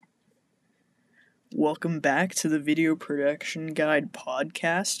Welcome back to the Video Production Guide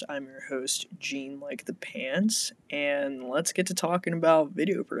podcast. I'm your host, Gene Like the Pants, and let's get to talking about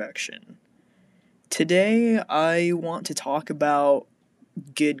video production. Today, I want to talk about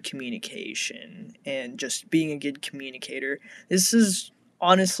good communication and just being a good communicator. This is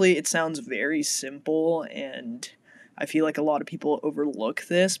honestly, it sounds very simple, and I feel like a lot of people overlook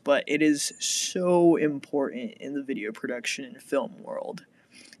this, but it is so important in the video production and film world.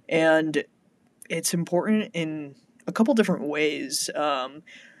 And it's important in a couple different ways.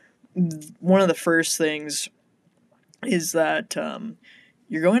 One of the first things is that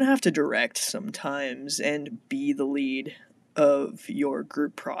you're going to have to direct sometimes and be the lead of your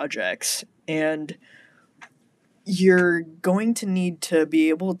group projects. And you're going to need to be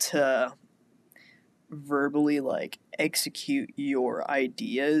able to verbally execute your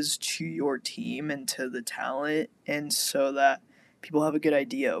ideas to your team and to the talent, and so that people have a good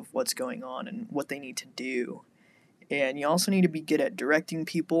idea of what's going on and what they need to do. And you also need to be good at directing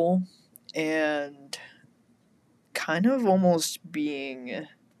people and kind of almost being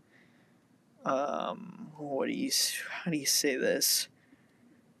how do you say this,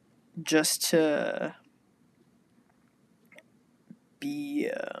 just to be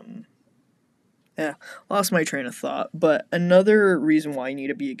lost my train of thought. But another reason why you need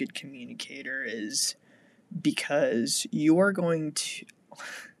to be a good communicator is because you are going to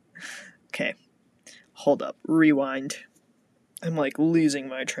okay, hold up, rewind. I'm losing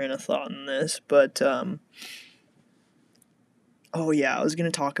my train of thought in this, but I was going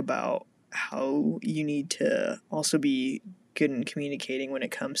to talk about how you need to also be good in communicating when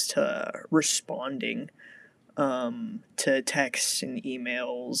it comes to responding to texts and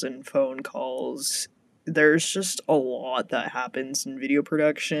emails and phone calls. There's just a lot that happens in video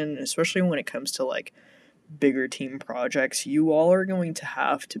production, especially when it comes to bigger team projects. You all are going to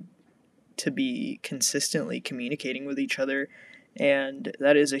have to be consistently communicating with each other, and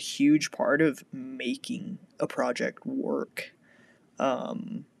that is a huge part of making a project work.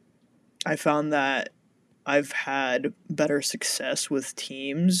 I found that I've had better success with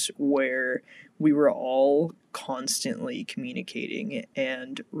teams where we were all constantly communicating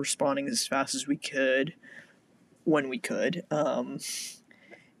and responding as fast as we could when we could,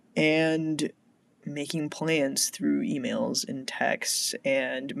 and making plans through emails and texts,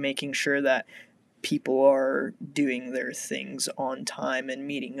 and making sure that people are doing their things on time and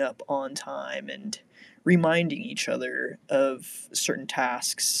meeting up on time and reminding each other of certain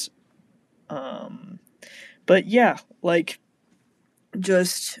tasks. But yeah,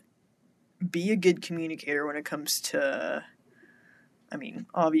 just be a good communicator when it comes to,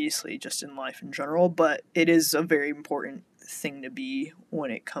 obviously just in life in general, but it is a very important thing to be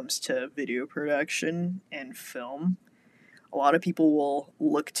when it comes to video production and film. A lot of people will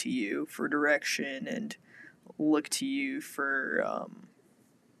look to you for direction and look to you for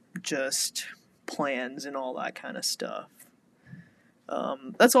just plans and all that kind of stuff.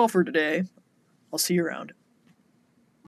 That's all for today. I'll see you around.